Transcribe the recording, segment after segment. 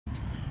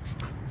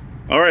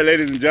All right,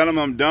 ladies and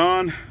gentlemen, I'm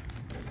done.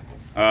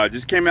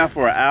 Just came out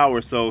for an hour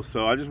or so,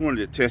 so I just wanted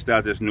to test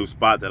out this new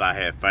spot that I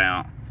had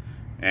found,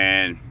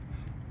 and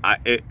I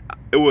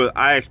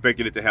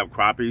expected it to have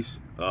crappies,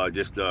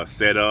 just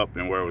set up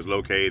and where it was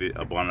located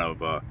up on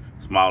a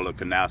small little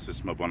canal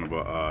system up on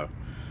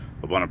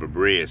a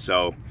bridge.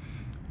 So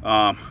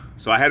I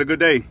had a good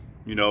day.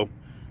 You know,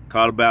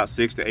 caught about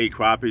 6 to 8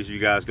 crappies. You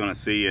guys gonna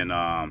see, and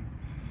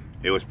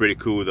it was pretty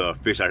cool to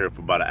fish out here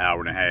for about an hour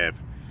and a half.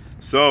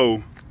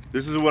 So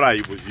this is what I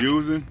was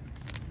using.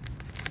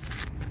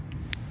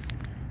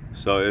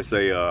 So it's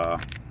a,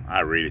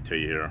 I'll read it to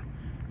you here.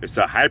 It's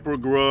a Hyper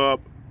Grub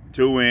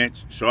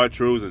 2-inch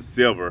chartreuse and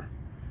silver,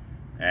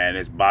 and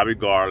it's Bobby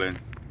Garland.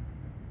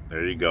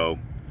 There you go.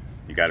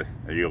 You got it.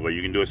 There you go.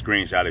 You can do a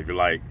screenshot if you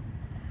like.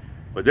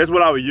 But that's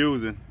what I was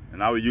using,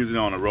 and I was using it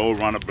on a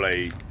Road Runner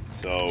blade.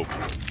 So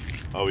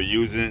I was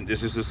using,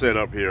 this is the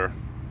setup here.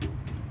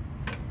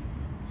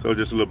 So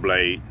just a little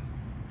blade.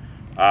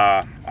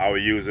 I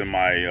was using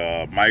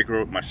my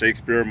my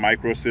Shakespeare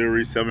Micro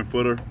Series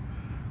 7-footer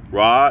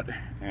rod,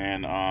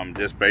 and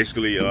just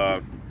basically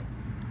a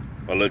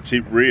little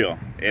cheap reel,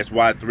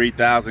 SY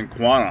 3000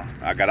 Quanta.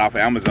 I got off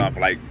of Amazon for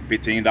like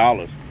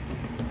 $15.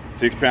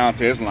 6-pound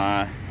test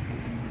line,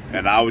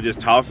 and I was just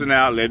tossing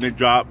out, letting it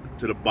drop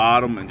to the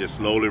bottom, and just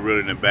slowly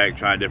reeling it back,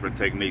 trying different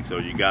techniques so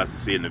you guys can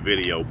see in the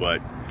video.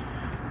 But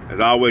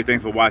as always,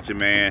 thanks for watching,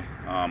 man.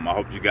 I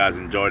hope you guys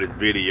enjoyed this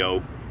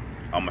video.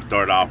 I'm gonna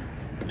start off.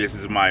 This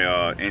is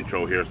my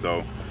intro here,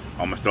 so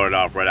I'm gonna start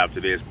off right after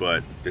this.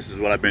 But this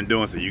is what I've been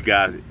doing. So you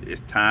guys,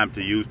 it's time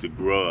to use the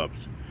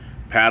grubs,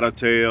 paddle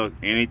tails,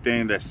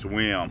 anything that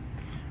swim.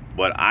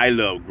 But I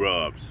love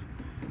grubs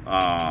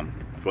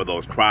for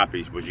those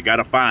crappies, but you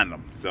gotta find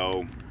them.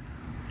 So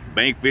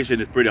bank fishing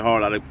is pretty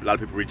hard. A lot of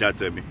people reach out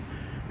to me.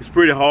 It's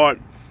pretty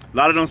hard. A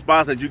lot of them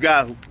spots that you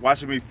guys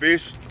watching me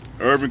fish,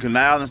 urban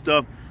canals and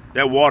stuff,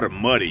 that water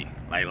muddy,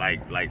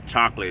 like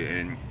chocolate,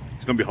 and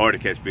it's gonna be hard to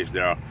catch fish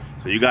there.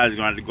 So you guys are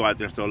gonna have to go out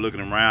there and start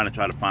looking around and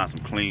try to find some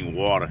clean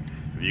water.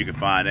 If you can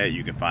find that,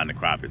 you can find the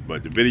crappies.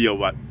 But the video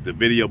about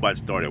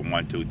to start at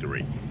 1, 2,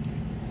 3.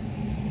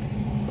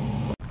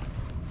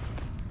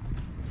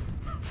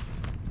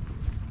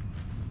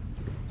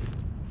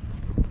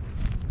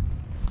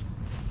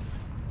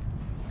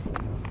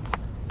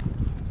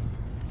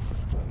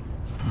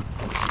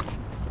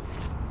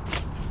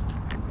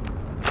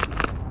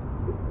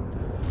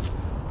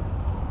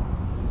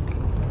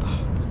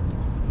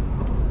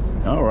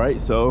 All right,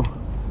 so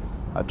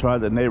I tried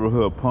the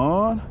neighborhood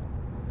pond,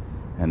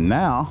 and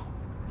now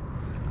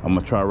I'm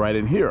gonna try right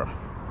in here.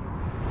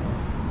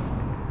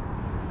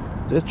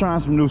 Just trying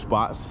some new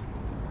spots.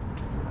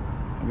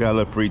 I got a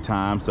little free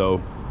time,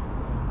 so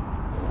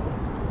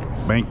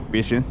bank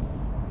fishing,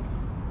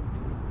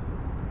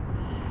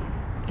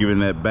 giving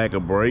that back a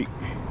break.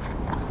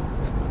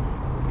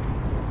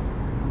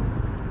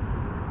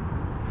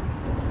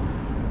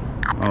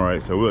 All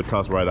right, so we'll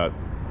toss right out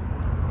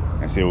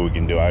and see what we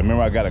can do. I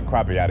remember I got a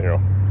crappie out here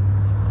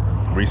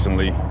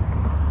recently,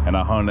 and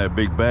I hung that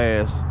big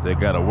bass that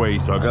got away,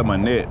 so I got my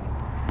net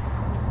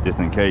just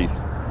in case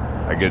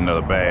I get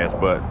another bass.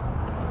 But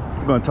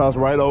we're gonna toss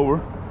right over,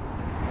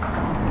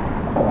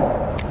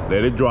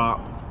 let it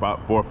drop. It's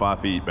about 4 or 5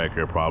 feet back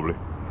here probably.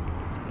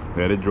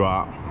 Let it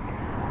drop.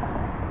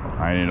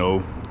 I ain't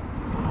know.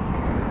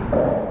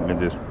 And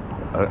just,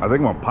 I think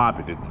I'm gonna pop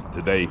it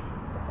today.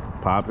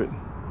 Pop it.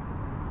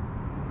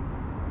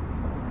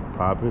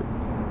 Pop it.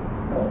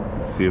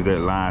 See if that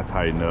line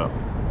tighten up.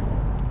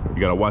 You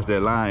gotta watch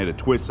that line, it'll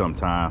twitch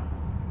sometime.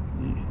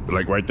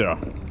 Like right there,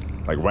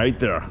 like right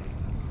there.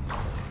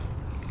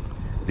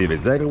 Did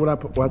exactly what I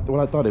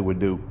thought it would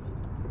do.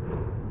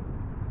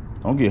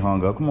 Don't get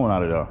hung up, come on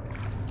out of there.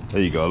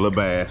 There you go, a little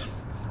bass.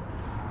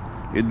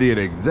 It did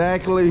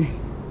exactly.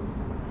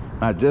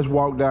 I just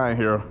walked down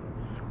here.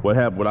 What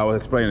happened, what I was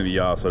explaining to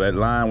y'all. So that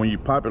line, when you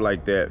pop it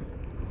like that,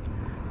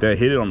 that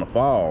hit it on the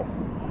fall,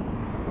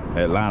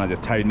 that line will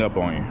just tighten up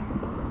on you.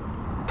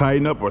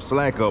 Tighten up or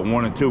slack up,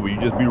 1 or 2, but you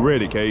just be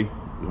ready, okay?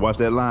 Just watch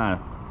that line.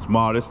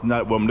 Small, this is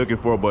not what I'm looking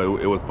for, but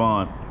it was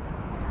fun.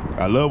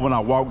 I love when I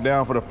walk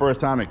down for the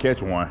first time and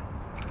catch one.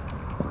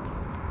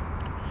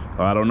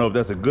 I don't know if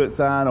that's a good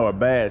sign or a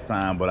bad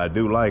sign, but I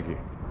do like it.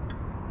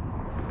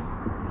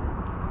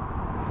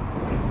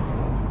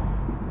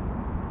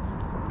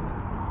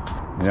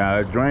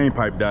 Yeah, that drain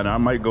pipe down there, I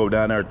might go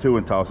down there too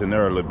and toss in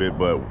there a little bit,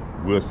 but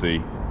we'll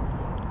see.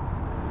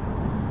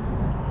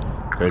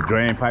 That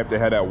drain pipe that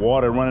had that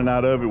water running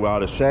out of it with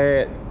all the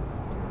shad.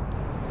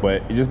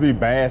 But it just be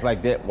bass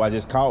like that what I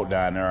just caught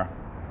down there.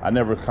 I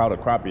never caught a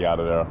crappie out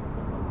of there,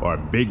 or a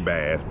big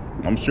bass.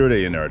 I'm sure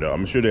they in there though.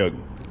 I'm sure they'll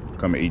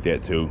come and eat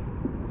that too.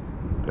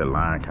 That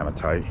line kind of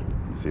tight.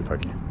 Let's see if I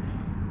can.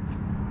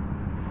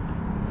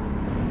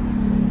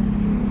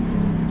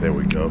 There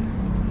we go.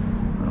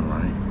 All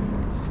right.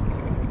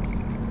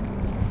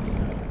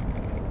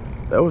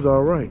 That was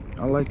all right.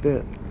 I like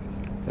that.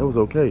 That was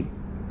okay.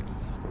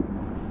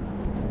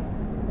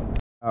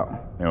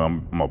 You know,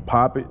 I'm gonna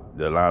pop it.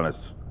 The line is,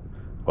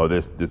 or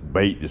this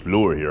bait, this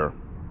lure here,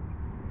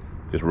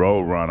 this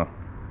Road Runner.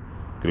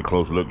 Get a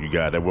close look, you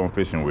guys. That's what I'm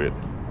fishing with.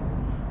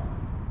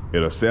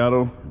 It'll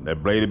settle,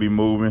 that blade will be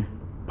moving,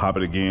 pop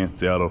it again,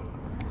 settle.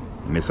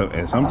 And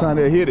sometimes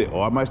they'll hit it,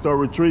 or I might start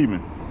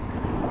retrieving.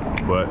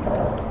 But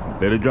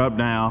let it drop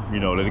down, you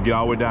know, let it get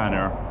all the way down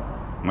there.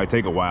 It might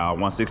take a while.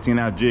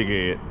 1/16-ounce jig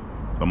head,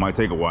 so it might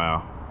take a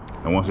while.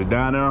 And once it's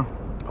down there,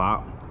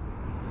 pop.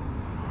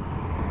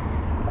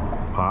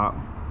 Pop.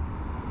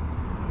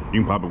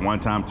 You can pop it 1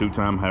 time, 2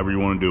 times, however you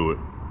want to do it.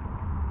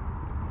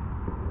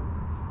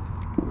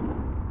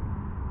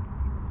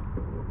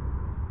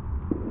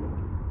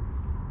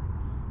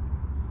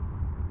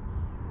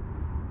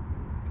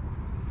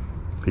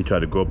 He tried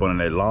to go up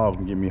under that log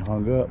and get me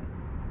hung up.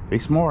 They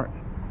smart.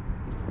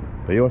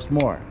 They are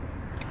smart.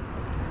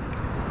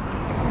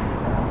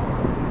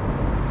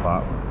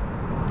 Pop.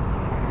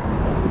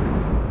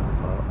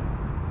 Pop.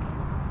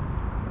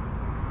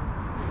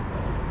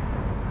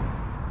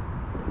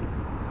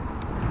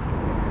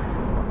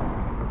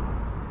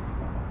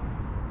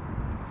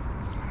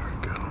 There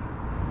we go.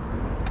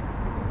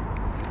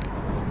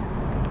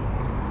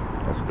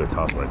 That's a good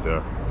toss right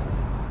there.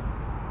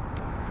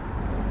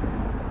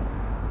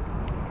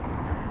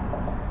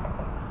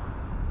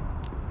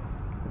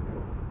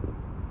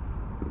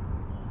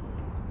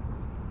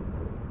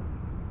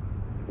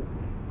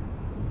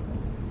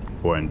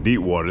 Boy, in deep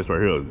water, this right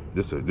here,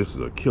 this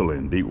is a killer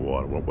in deep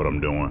water. What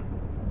I'm doing,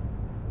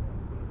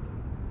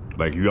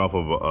 like you off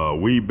of a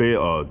weed bed,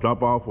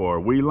 drop off or a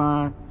weed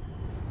line,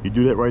 you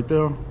do that right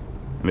there, and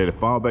let it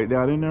fall back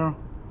down in there.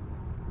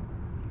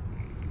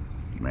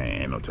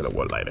 Man, don't tell her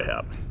what light it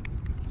happen.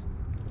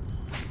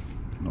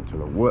 Don't tell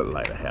her what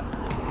light it happen.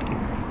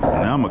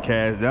 Now I'm gonna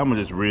cast. Now I'm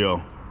gonna just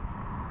reel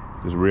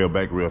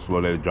back real slow.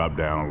 Let it drop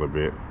down a little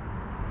bit.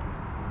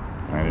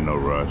 I ain't in no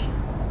rush.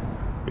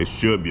 It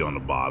should be on the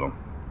bottom.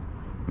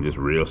 Just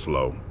real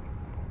slow.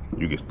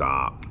 You can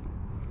stop.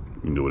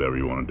 You can do whatever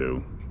you want to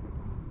do.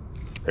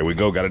 There we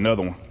go. Got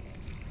another one.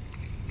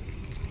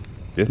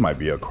 This might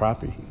be a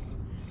crappie.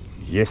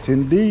 Yes,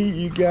 indeed,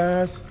 you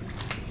guys.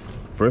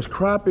 First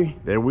crappie.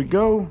 There we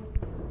go.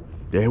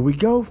 There we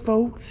go,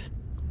 folks.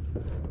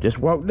 Just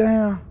walk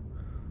down.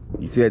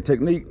 You see that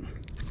technique?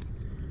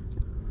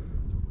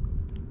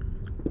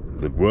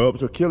 The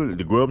grubs are killing it.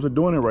 The grubs are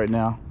doing it right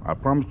now. I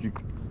promise you.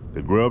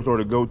 The grubs are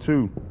the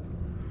go-to.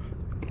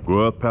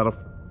 Grub,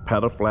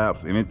 paddle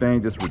flaps,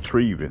 anything just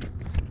retrieving.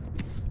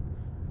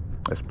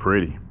 That's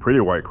pretty. Pretty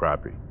white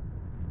crappie.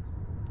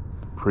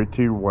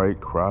 Pretty white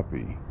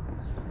crappie.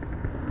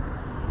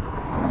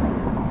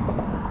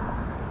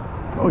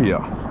 Oh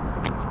yeah.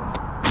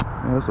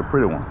 Yeah, that's a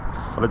pretty one.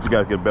 I'll let you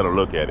guys get a better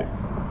look at it.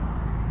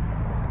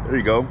 There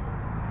you go.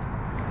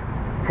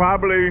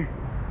 Probably,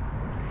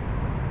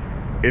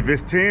 if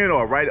it's 10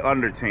 or right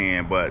under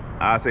 10, but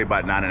I'd say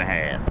about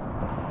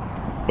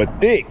 9.5.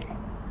 But thick.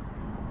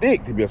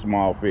 Thick to be a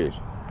small fish.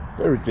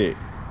 Very thick.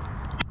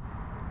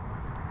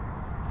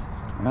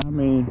 I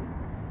mean,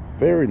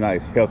 very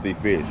nice, healthy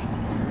fish.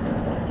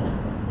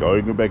 Go,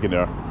 you can go back in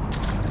there.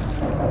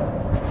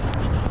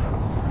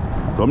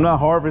 So I'm not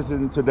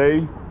harvesting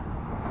today.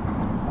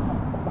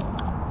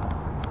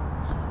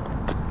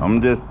 I'm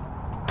just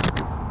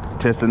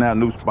testing out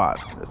new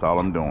spots. That's all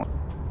I'm doing.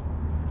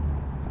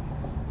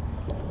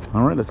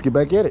 All right, let's get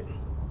back at it.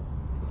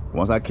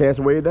 Once I cast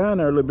way down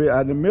there a little bit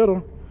out in the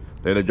middle,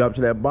 let it drop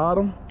to that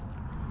bottom.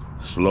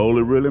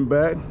 Slowly reeling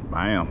back.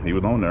 Bam, he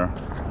was on there.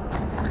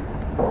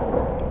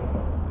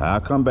 I'll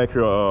come back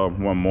here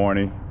one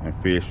morning and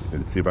fish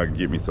and see if I can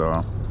get me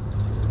some.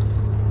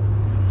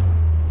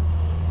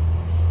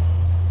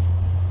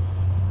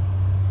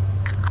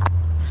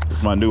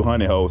 It's my new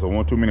honey hole, so I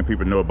want too many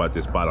people to know about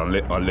this spot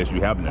unless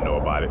you happen to know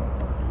about it.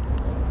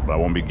 But I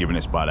won't be giving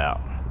this spot out.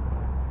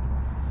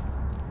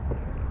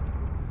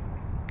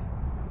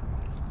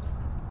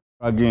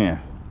 Again.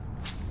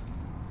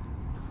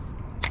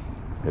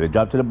 Let it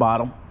drop to the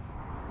bottom,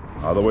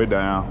 all the way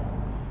down.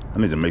 I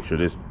need to make sure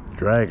this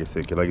drag is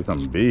sick, like it's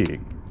something big,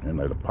 and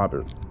like to pop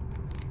it.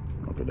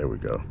 Okay, there we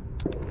go.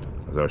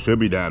 So it should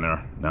be down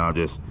there. Now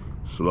just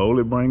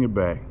slowly bring it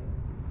back.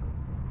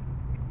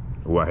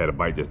 Oh, I had to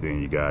bite just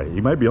then, you guys.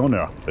 He might be on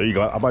there. There you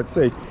go. I'm about to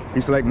say,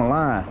 he selected my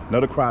line.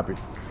 Another crappie.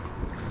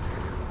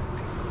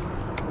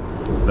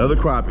 Another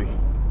crappie.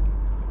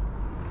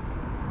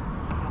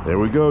 There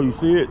we go. You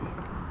see it?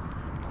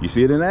 You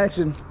see it in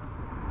action.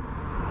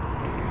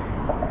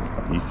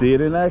 You see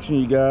it in action,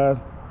 you guys.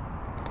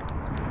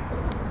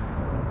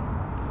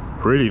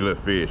 Pretty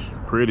little fish.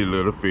 Pretty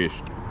little fish.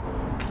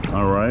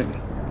 All right.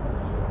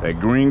 That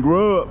green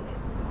grub.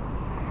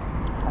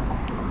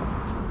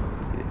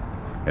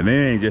 And it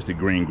ain't just a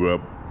green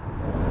grub.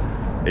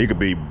 It could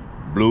be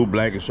blue,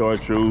 black, and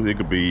chartreuse. It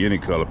could be any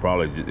color,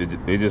 probably.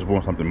 They just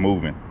want something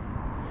moving.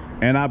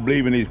 And I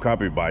believe in these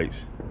crappie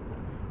bites.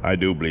 I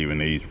do believe in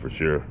these for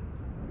sure.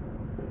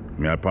 I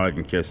mean, I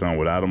probably can catch some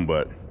without them,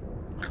 but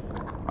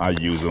I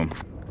use them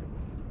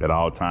at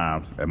all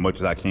times, as much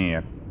as I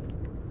can.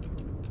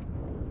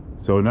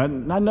 So not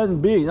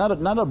nothing big, not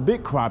a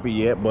big crappie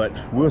yet, but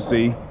we'll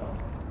see.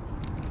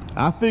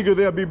 I figure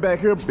they'll be back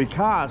here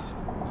because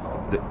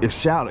it's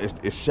shallow.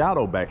 It's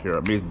shallow back here.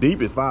 I mean, it's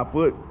deep. It's 5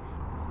 foot,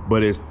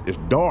 but it's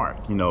dark,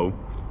 you know,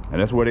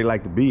 and that's where they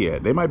like to be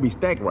at. They might be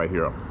stacked right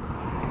here.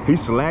 He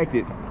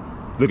selected.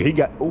 Look, he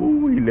got.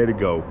 Ooh, he let it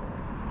go.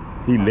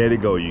 He let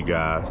it go, you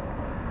guys.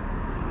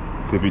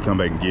 See if he come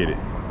back and get it.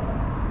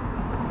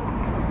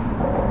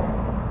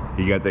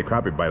 He got that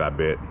crappie bite, I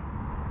bet.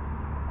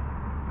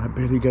 I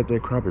bet he got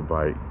that crappie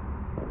bite.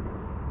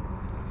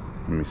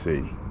 Let me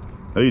see.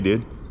 Oh, he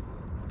did.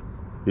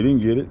 He didn't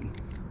get it.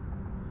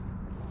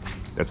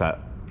 That's how.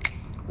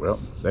 Well,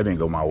 that didn't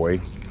go my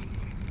way.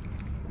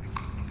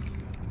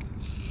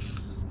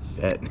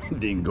 That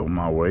didn't go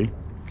my way.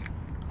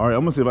 All right,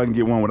 I'm gonna see if I can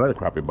get one without a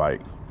crappie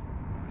bite.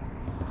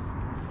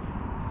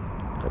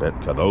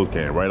 Cause those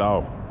came right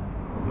off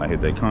when I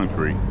hit that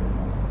concrete.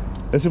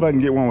 Let's see if I can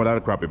get one without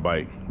a crappie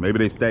bite. Maybe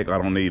they stack, I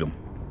don't need them.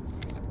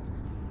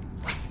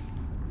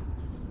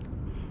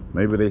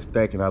 Maybe they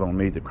stack and I don't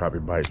need the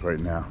crappie bites right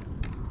now.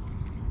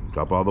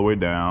 Drop all the way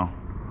down.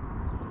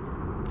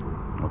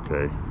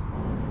 Okay.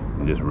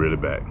 And just reel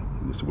it back.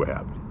 This is what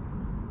happened.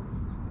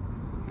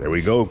 There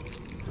we go.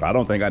 So I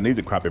don't think I need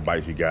the crappie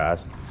bites, you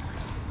guys.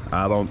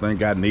 I don't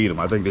think I need them.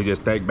 I think they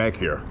just stack back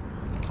here.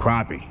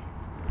 Crappie.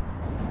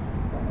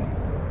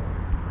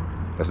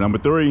 That's number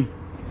 3.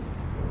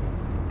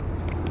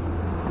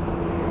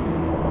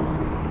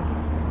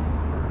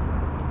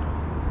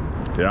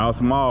 They're all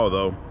small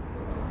though.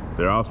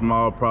 They're all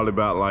small, probably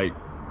about like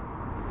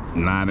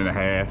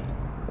 9.5.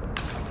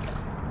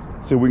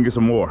 See if we can get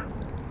some more.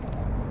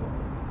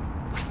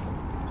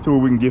 See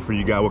what we can get for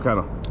you guys. What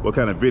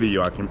kind of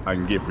video I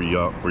can get for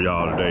y'all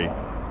today.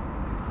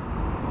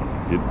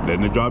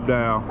 Letting it drop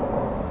down.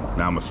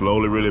 Now I'm gonna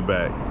slowly reel it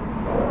back.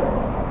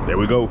 There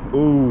we go.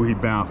 Ooh, he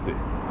bounced it.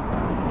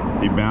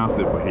 He bounced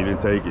it, but he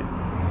didn't take it.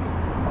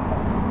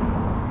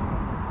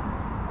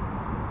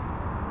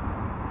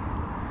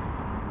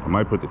 I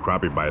might put the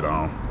crappie bite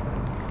on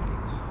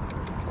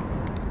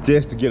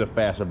just to get a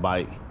faster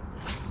bite.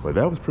 But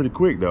that was pretty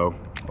quick though.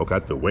 Okay, I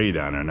threw way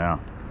down there now.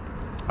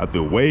 I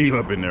threw way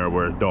up in there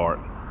where it's dark.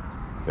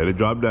 Let it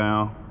drop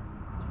down.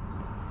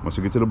 Once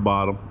you get to the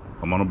bottom,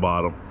 I'm on the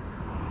bottom.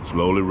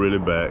 Slowly reel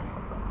it back.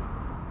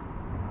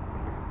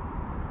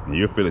 And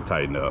you'll feel it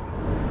tighten up.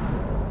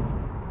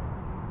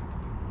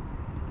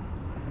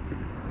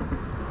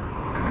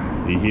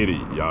 He hit it,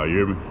 y'all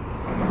hear me?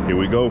 Here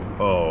we go.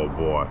 Oh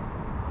boy.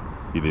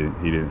 He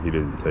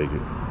didn't take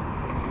it.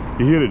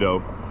 He hit it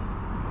though.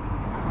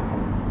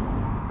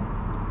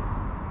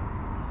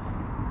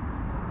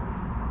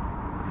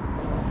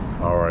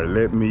 All right,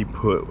 let me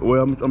put,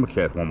 well, I'm gonna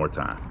cast one more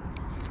time.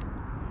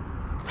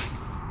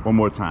 One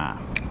more time.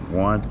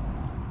 1,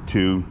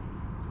 2,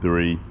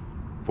 3,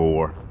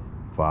 4,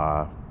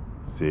 5,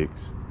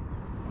 6,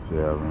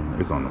 7.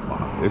 It's on the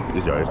bottom. It's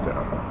there. It's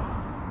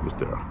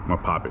there. I'm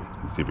gonna pop it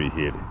and see if he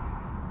hit it.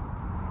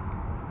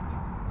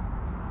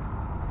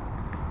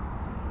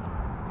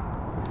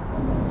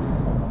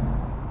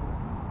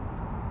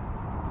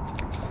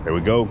 There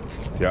we go.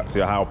 See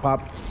how it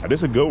popped? Now,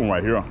 this is a good one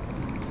right here.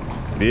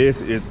 This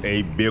is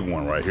a big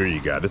one right here, you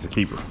guys. This is a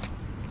keeper.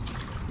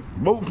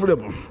 Boat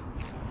flipping.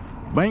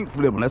 Bank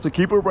flipping. That's a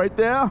keeper right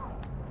there.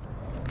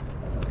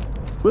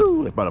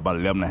 Woo, that's about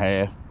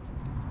 11.5.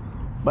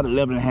 About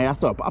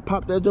 11.5. I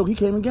popped that joke, he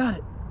came and got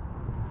it.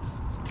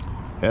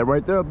 That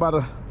right there,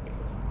 about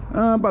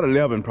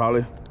 11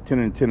 probably.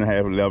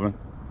 10.5, 11.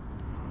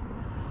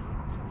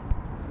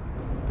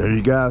 There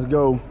you guys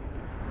go.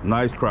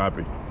 Nice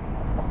crappie.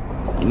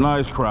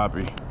 Nice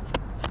crappie.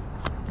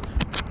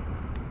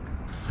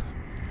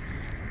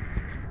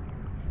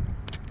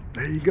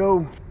 There you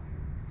go.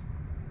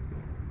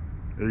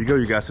 There you go,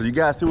 you guys. So you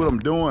guys see what I'm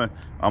doing?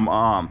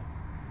 I'm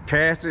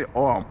casting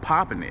or I'm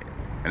popping it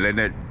and letting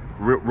that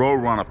road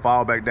runner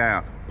fall back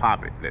down.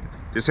 Pop it.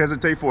 Just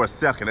hesitate for a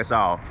second. That's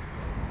all.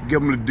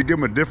 Give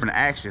them a different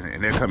action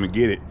and they'll come and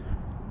get it.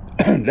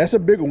 That's a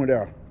big one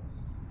there.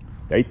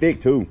 They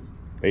thick too.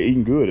 They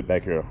eating good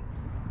back here.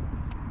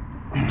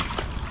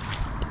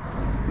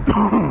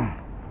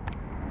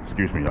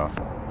 Excuse me, y'all.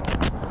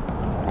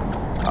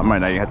 I might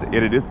not even have to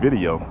edit this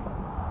video.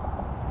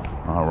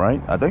 All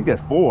right, I think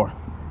that's 4.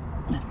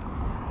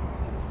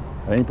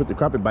 I ain't put the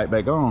crappie bite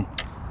back on.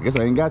 I guess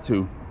I ain't got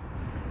to.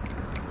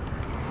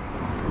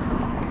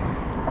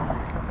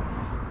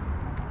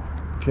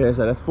 Okay,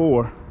 so that's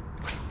 4.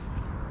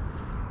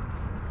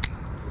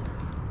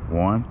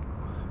 1,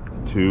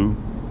 2,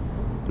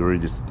 3.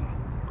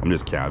 I'm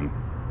just counting.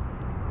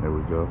 There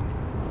we go.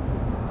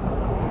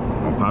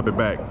 I'm gonna pop it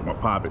back. I'm gonna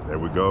pop it. There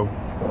we go.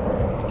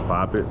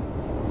 Pop it.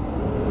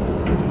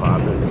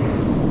 Pop it.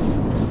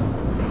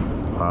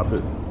 Pop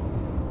it.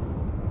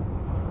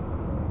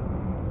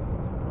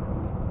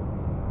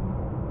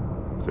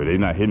 So they're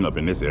not hitting up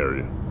in this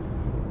area.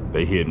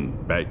 They hitting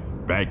back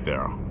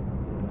there.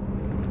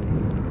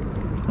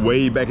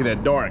 Way back in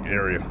that dark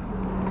area.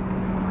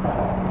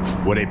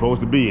 Where they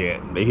supposed to be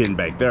at. They hitting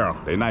back there.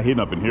 They're not hitting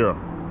up in here.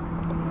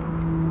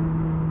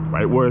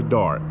 Right where it's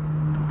dark.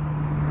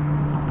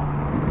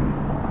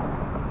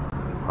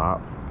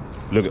 Pop.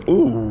 Look at,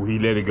 ooh, he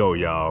let it go,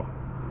 y'all.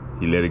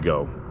 He let it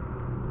go.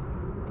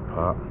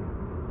 Pop.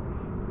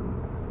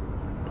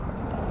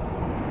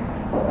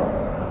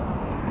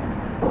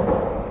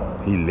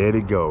 He let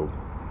it go.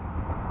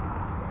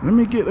 Let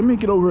me get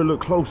over here a little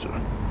closer.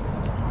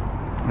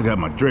 I got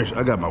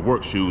my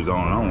work shoes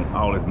on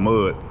all this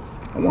mud.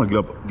 I want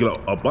to get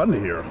up under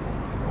here.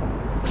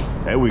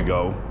 There we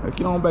go. Let's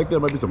get on back there.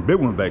 Might be some big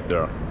ones back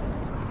there.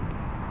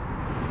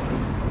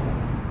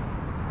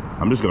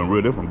 I'm just gonna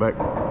reel this one back.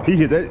 He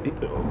hit that.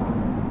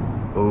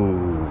 Oh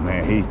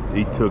man,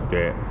 he took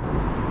that.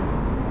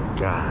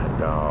 God,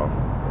 dog.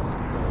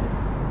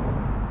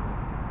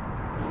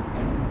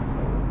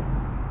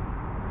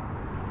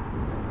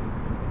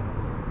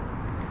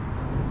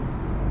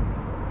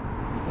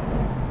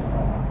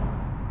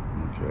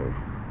 Okay.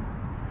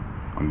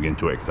 I'm getting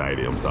too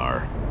excited. I'm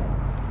sorry.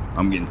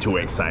 I'm getting too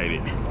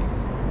excited.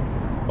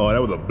 Oh, that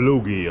was a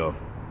bluegill.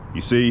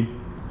 You see,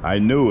 I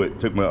knew it.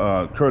 Took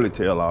my curly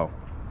tail off.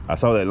 I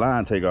saw that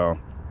line take off.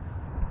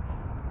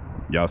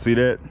 Y'all see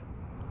that?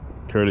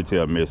 Curly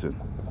tail missing.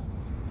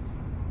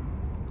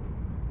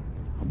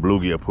 A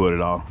bluegill put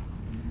it off.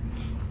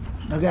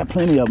 I got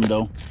plenty of them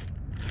though.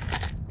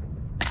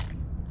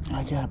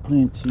 I got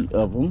plenty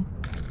of them.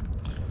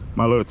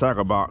 My little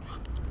tackle box.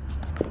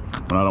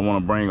 When I don't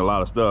want to bring a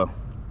lot of stuff.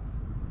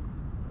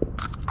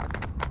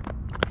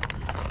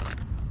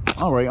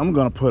 All right, I'm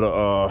gonna put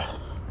the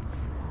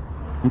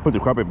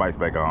crappie bites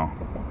back on.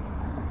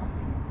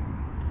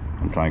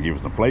 I'm trying to give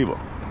it some flavor.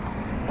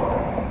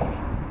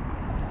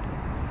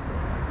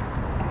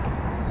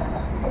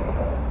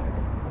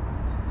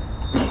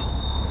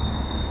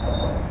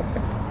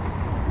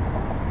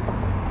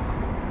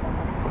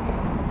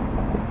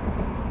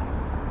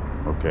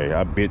 Okay,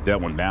 I bit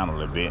that one down a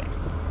little bit.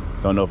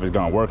 Don't know if it's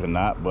gonna work or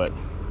not, but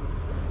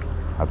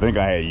I think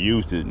I had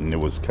used it and it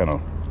was kind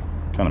of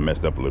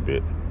messed up a little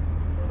bit.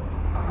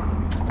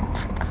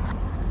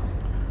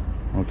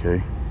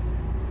 Okay,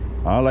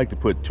 I like to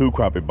put 2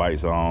 crappie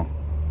bites on,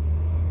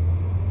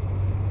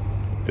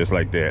 just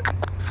like that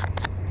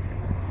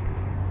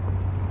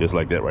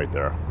right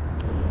there.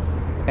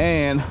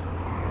 And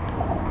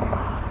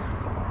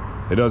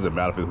it doesn't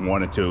matter if it's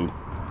 1 or 2.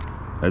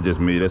 That's just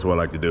me. That's what I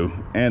like to do.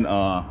 And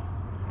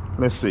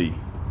let's see,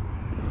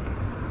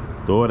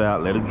 throw it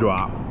out, let it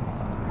drop.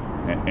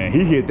 And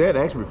he hit that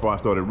actually before I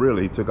started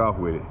reeling. He took off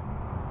with it.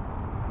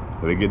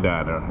 Let it get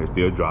down there. It's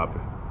still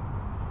dropping.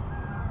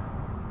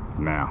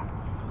 Now,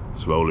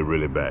 slowly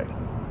reel it back.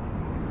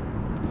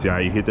 You see how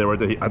he hit that right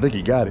there? I think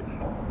he got it.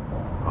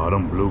 Oh,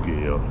 them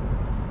bluegill.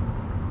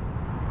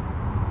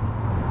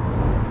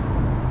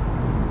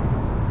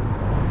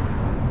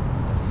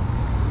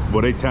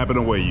 But they tapping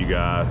away, you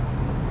guys.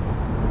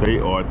 They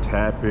are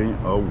tapping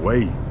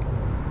away.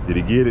 Did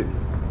he get it?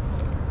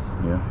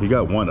 Yeah, he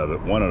got one of the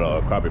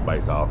crappie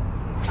bites off.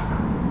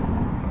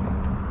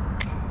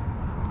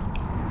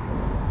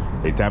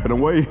 They tapping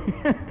away.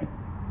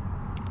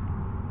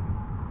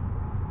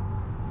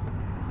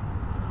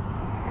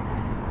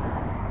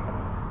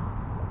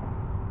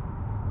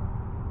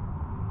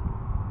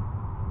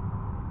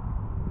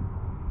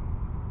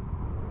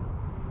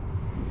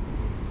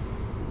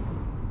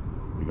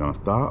 You gonna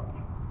stop?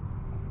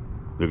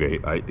 Look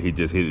at he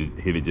just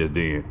hit it just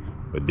then,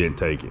 but didn't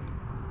take it.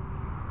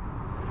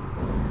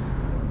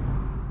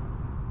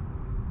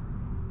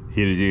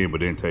 Hit it in,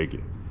 but didn't take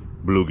it.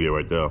 Bluegill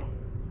right there.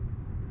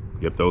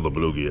 Yep, those are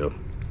bluegill.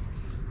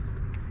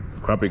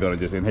 Crappie gonna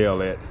just inhale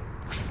that.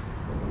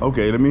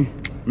 Okay, let me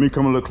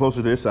come a little closer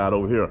to this side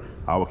over here.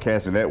 I was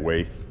casting that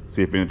way.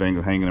 See if anything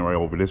is hanging right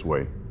over this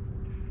way.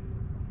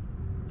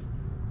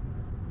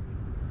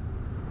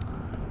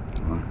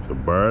 So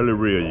barely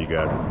reel, you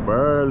guys.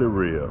 Barely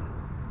reel.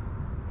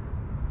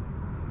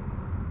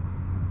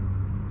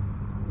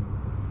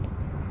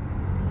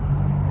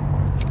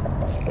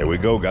 There we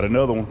go. Got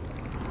another one.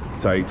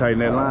 So you tighten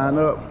that line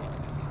up.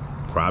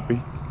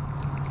 Crappie.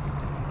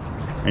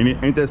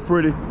 Ain't that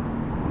pretty?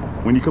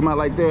 When you come out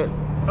like that.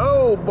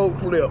 Oh, boat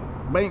flip.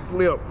 Bank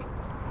flip.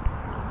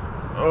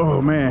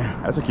 Oh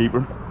man, that's a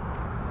keeper.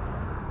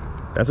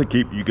 That's a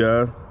keep, you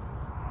guys.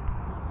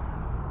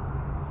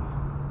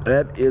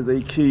 That is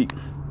a keep.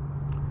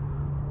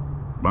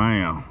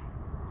 Bam.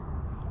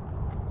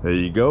 There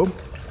you go.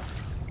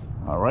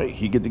 All right,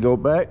 he get to go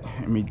back.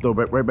 Let me throw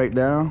right back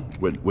down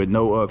with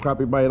no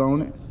crappie bite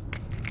on it.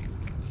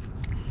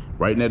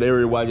 Right in that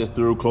area where I just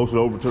threw, closer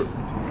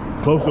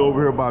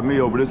over here by me,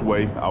 over this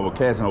way. I was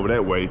casting over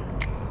that way.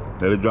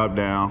 Let it drop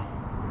down.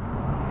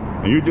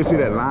 And you just see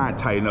that line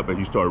tighten up as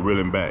you start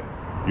reeling back.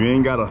 You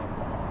ain't gotta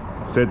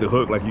set the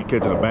hook like you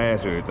catching a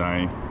bass or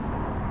anything.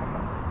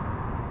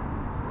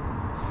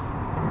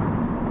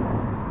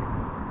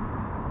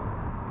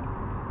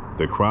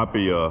 The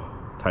crappie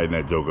tighten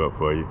that joke up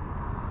for you.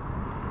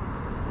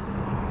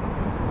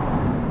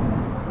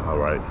 All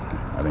right,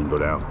 I didn't go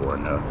down for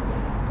enough.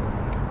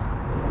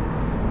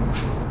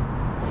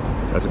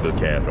 That's a good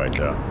cast right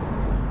there.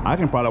 I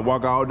can probably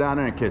walk all down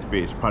there and catch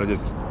fish. Probably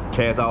just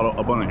cast all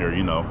up under here,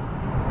 you know.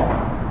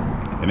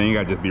 And then you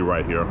gotta just be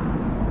right here.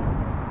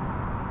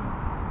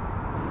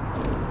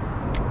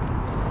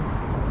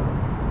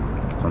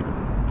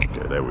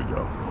 Okay, there we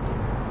go.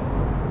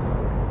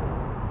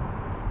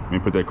 Let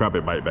me put that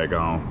crappie bite back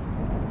on.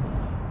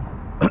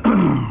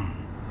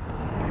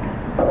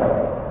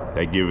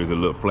 That gives us a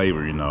little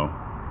flavor, you know.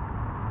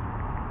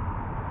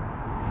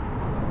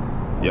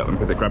 Yep, let me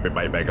put the crappie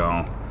bite back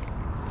on.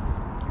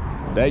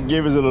 That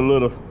gives it a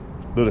little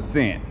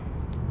scent.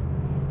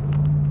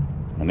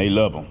 And they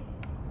love them.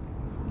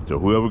 So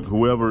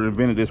whoever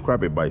invented this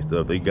crappie bite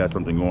stuff, they got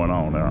something going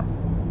on there.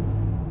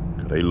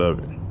 They love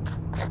it.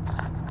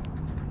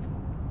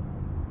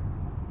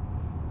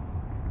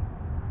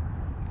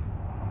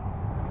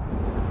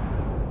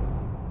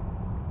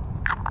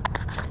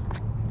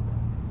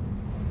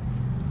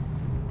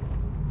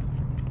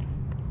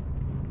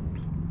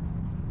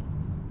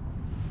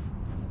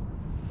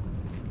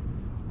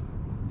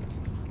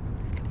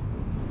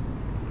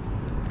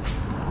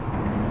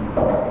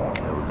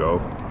 There we go.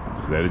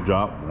 Just let it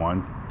drop.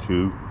 1,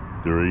 2,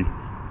 3,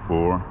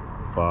 4,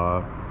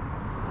 5.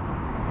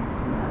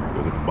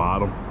 Goes at the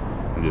bottom.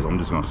 And I'm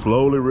just gonna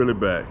slowly reel it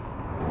back.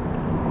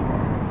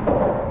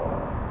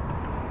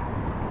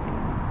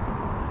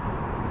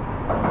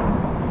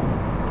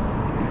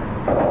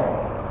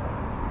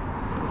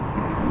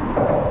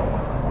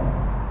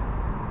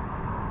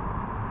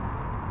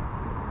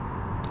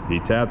 He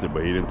tapped it,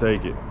 but he didn't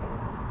take it.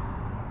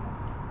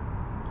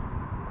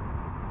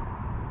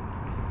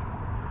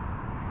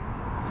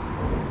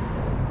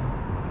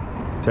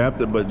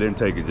 Tapped it, but didn't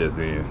take it just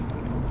then.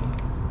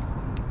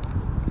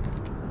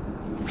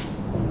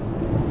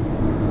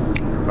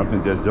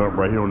 Something just jumped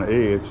right here on the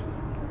edge.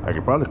 I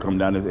could probably come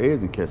down this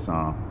edge and catch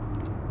some.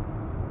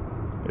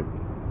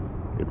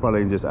 It probably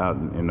ain't just out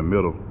in the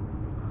middle,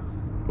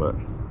 but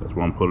that's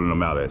where I'm pulling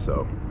them out at,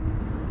 so.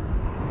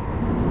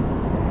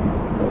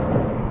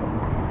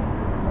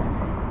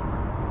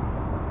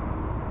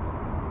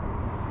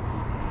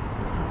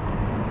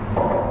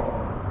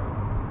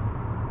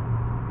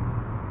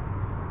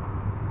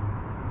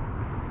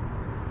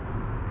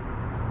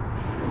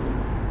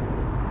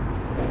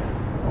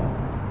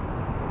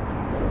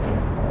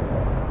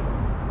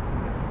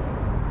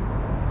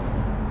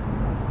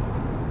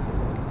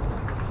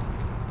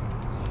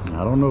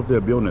 I don't know if they'll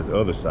be on this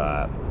other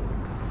side,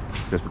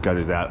 just because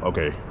it's out.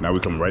 Okay, now we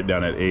come right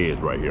down that edge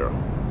right here.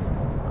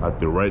 I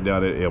threw right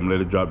down that edge. I'm gonna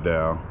let it drop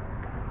down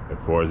as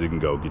far as it can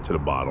go, get to the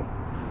bottom.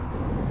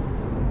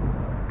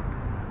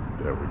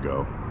 There we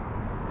go.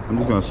 I'm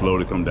just gonna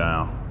slowly come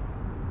down,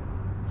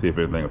 see if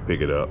anything will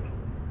pick it up.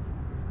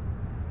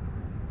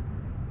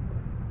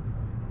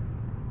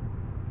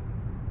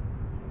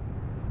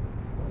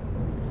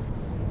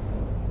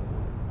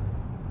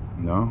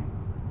 No?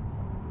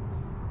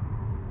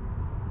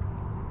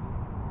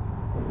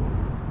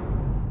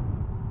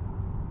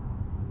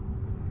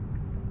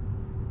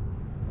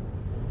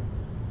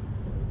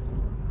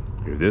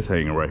 If this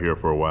hanging right here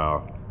for a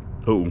while,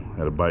 ooh,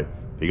 had a bite.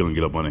 He gonna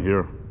get up under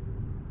here.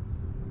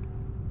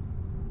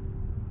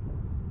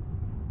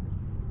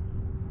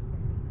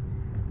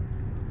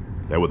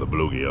 That was a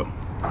bluegill.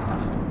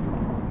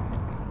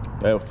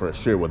 That was for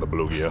sure with a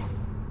bluegill.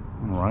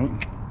 All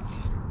right,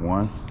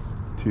 1,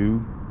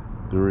 2,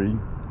 3,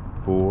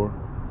 4,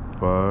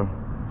 5,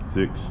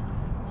 6,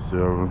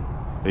 7,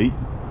 8,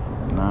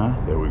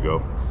 9. There we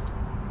go.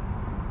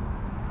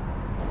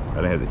 I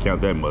didn't have to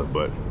count that much,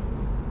 but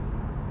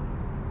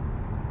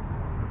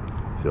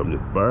see, I'm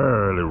just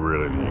barely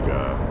reeling you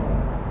guys.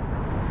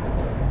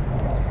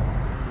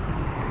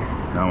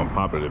 Now I'm gonna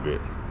pop it a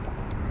bit.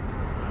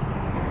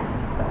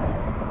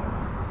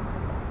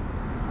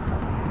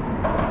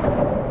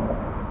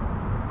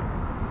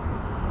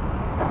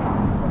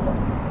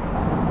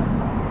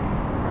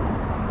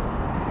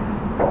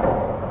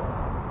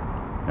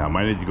 Now I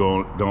might need to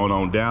go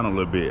on down a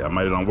little bit. I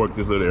might unwork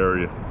this little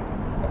area.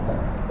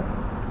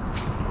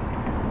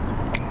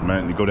 I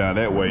might need to go down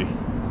that way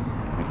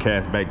and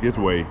cast back this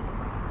way,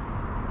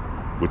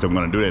 which I'm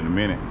gonna do that in a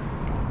minute.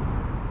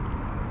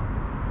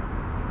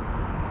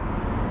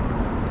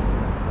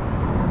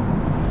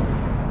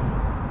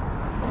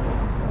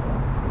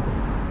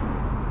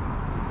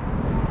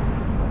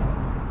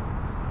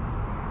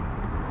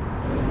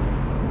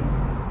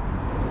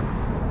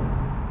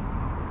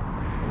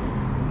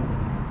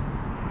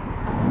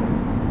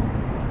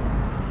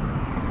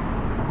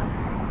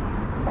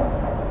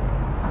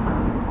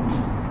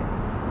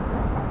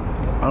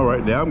 All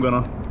right, now I'm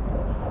gonna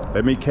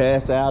let me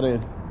cast out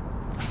and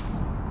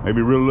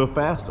maybe reel a little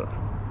faster.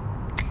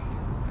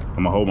 I'm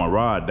gonna hold my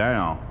rod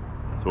down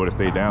so it'll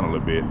stay down a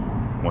little bit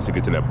once it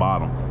gets to that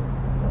bottom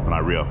when I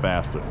reel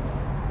faster.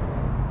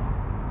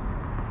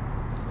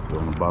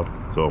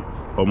 So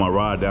hold my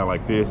rod down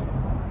like this.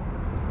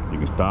 You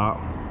can stop,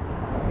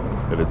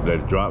 let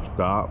it drop,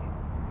 stop.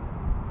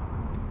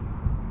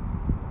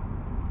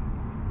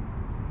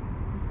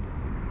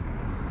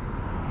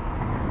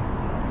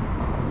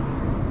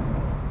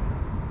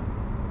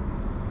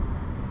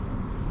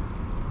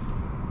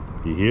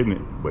 He hitting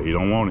it, but he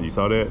don't want it. You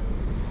saw that?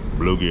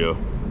 Bluegill.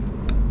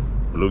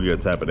 Bluegill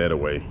tapping that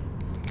away.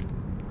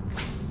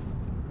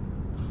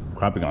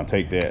 Crappie gonna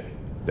take that.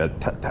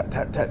 That tap, tap,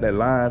 tap, tap that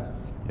line.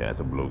 Yeah,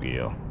 it's a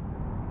bluegill.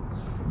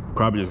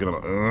 Crappie just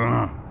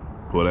gonna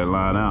pull that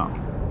line out.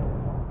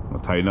 I'll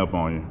tighten up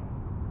on you.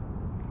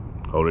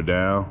 Hold it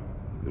down.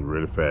 It's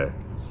really fast.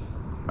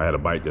 I had a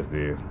bite just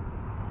then.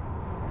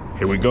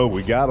 Here we go.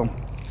 We got him.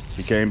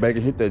 He came back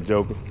and hit that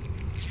joker.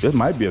 This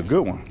might be a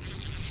good one.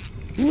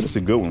 Ooh, this is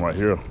a good one right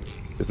here.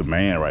 It's a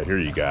man right here,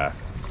 you guys.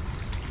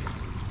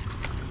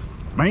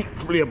 Bank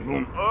flip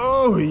him.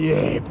 Oh,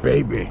 yeah,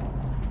 baby.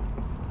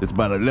 It's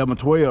about 11,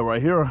 12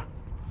 right here.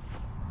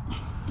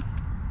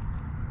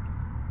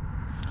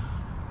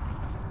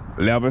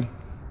 11.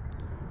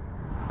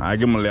 I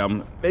give them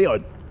 11. They are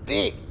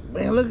thick,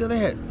 man. Look at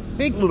that.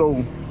 Thick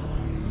little.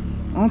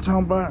 I'm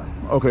talking about.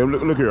 Okay,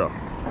 look here.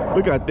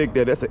 Look how thick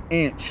that. That's an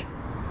inch.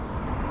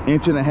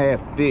 Inch and a half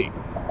thick.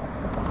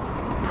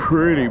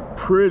 Pretty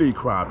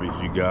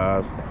crappies, you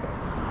guys.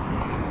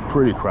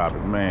 Pretty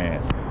crappies,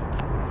 man.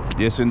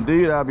 Yes,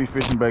 indeed. I'll be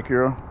fishing back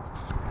here.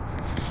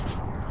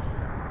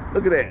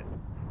 Look at that.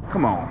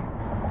 Come on.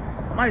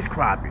 Nice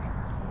crappie.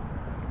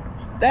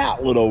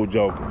 Stout little old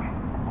joker.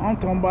 I'm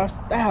talking about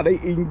stout. They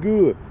eating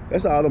good.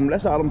 That's all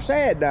them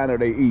sad down there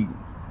they eating.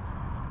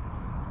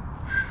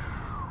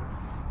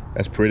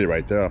 That's pretty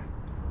right there.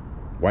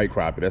 White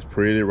crappie. That's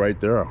pretty right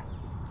there.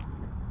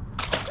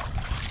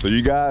 So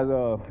you guys,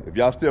 if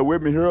y'all still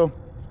with me here,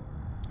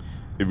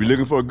 if you're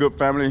looking for a good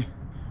family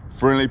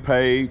friendly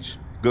page,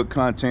 good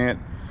content,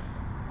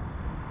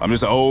 I'm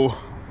just an old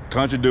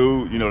country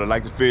dude, you know, that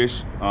like to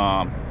fish.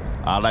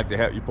 I'd like to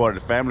help you part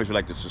of the family if you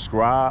like to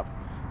subscribe.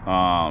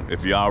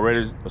 If you're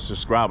already a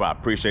subscriber, I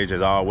appreciate you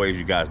as always.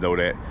 You guys know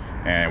that.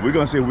 And we're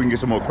gonna see if we can get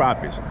some more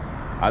crappies.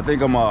 I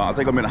think I'm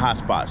in a hot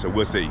spot, so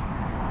we'll see.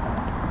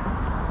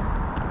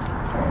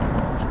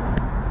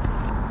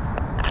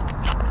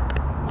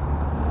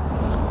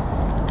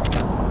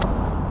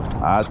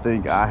 I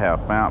think I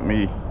have found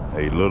me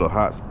a little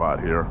hot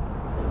spot here.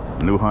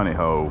 New honey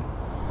hole.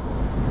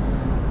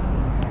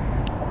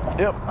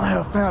 Yep, I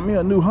have found me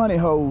a new honey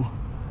hole.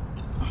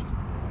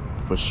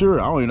 For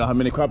sure. I don't even know how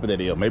many crappie that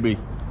is. Maybe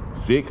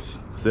 6,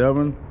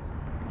 7.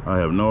 I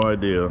have no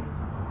idea.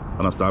 I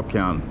don't stop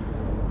counting.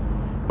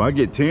 If I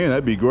get 10,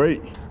 that'd be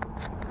great.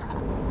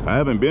 I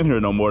haven't been here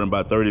no more than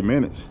about 30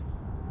 minutes.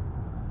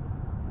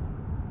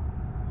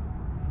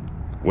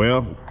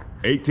 Well,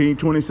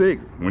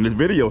 18:26 when this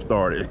video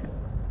started.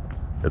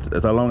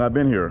 That's how long I've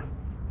been here.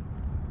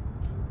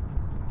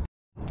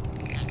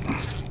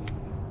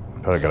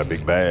 Probably got a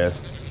big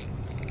bass.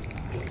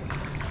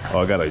 Oh,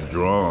 I got a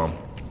drum.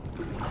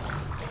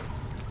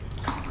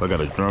 I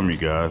got a drum, you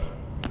guys.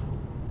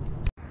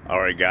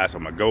 All right, guys, so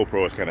my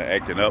GoPro is kind of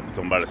acting up,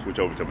 so I'm about to switch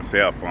over to my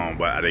cell phone,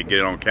 but I didn't get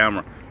it on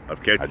camera. I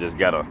just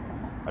got a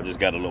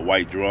little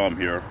white drum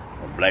here,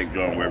 or black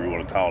drum, whatever you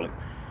want to call it.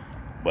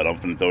 But I'm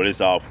finna throw this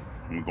off.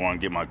 I'm going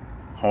to get my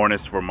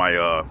harness for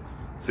my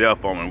cell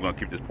phone, and we're gonna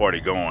keep this party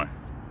going.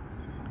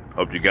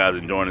 Hope you guys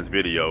enjoying this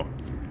video.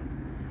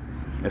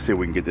 Let's see if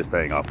we can get this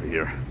thing off of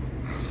here.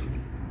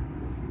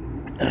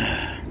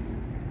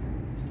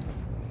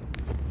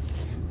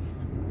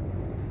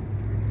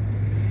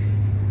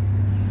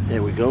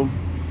 There we go.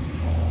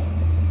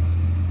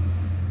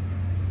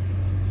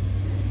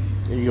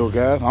 There you go,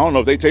 guys. I don't know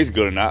if they taste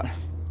good or not,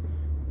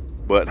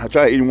 but I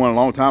tried eating one a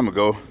long time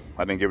ago.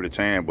 I didn't give it a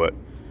chance, but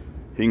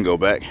he can go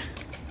back.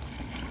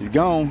 He's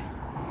gone.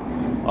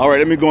 All right,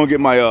 let me go and get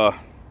my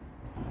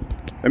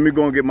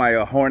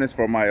harness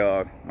for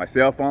my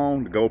cell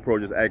phone. The GoPro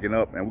just acting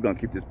up, and we're gonna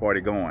keep this party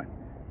going.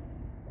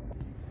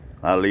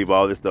 I'll leave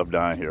all this stuff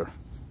down here.